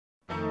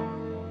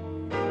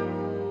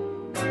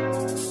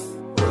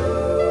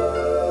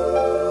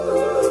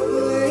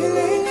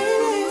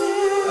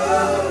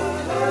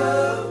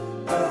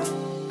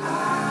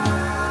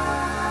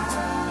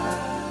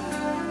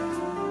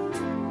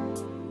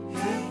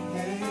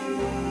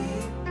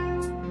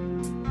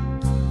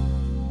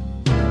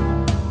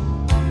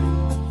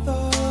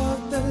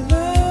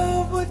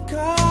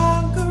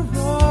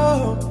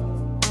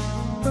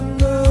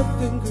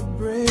Could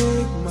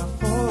break my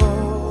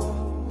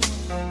fall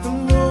the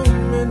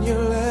moment you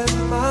left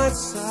my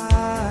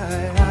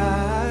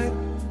side,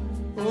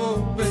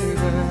 oh baby.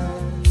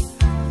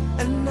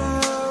 And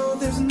now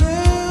there's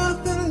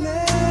nothing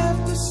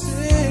left to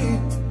say.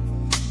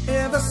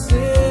 Ever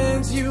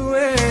since you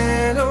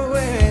went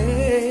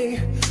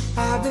away,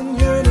 I've been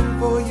yearning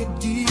for you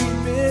deep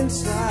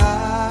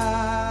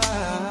inside.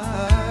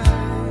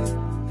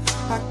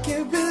 I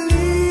can't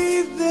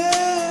believe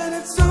that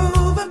it's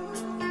over.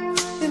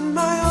 In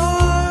my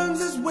arms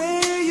is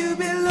where you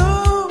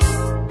belong.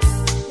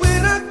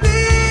 When I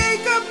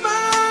think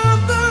about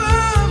the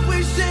love we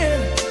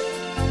shared,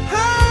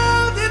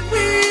 how did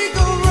we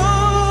go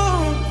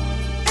wrong?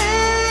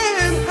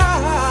 And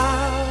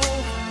how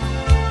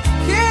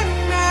can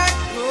I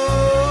go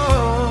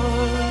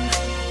on?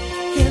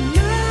 Can I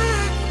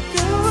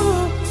go?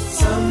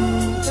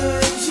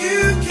 Sometimes you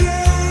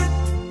can't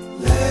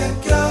let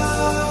go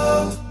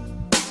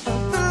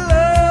of the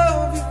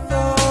love you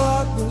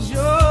thought was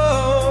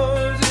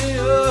yours.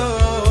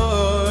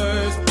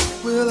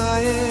 Will I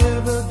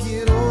ever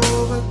get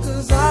over?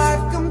 'Cause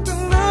I've come to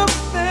know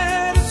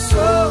that it's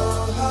so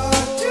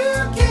hard to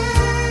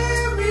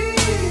carry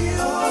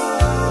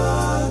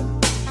on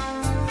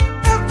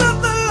after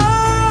the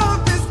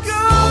love is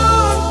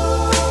gone.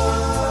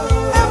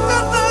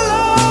 After the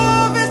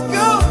love is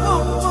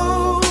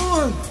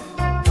gone.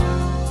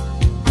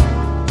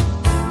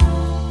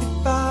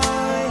 If I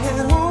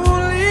had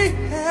only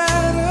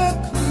had a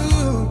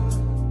clue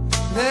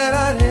that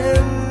I'd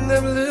end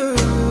up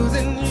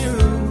losing you,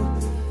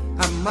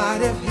 I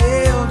might have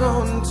held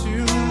on to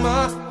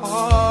my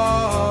heart.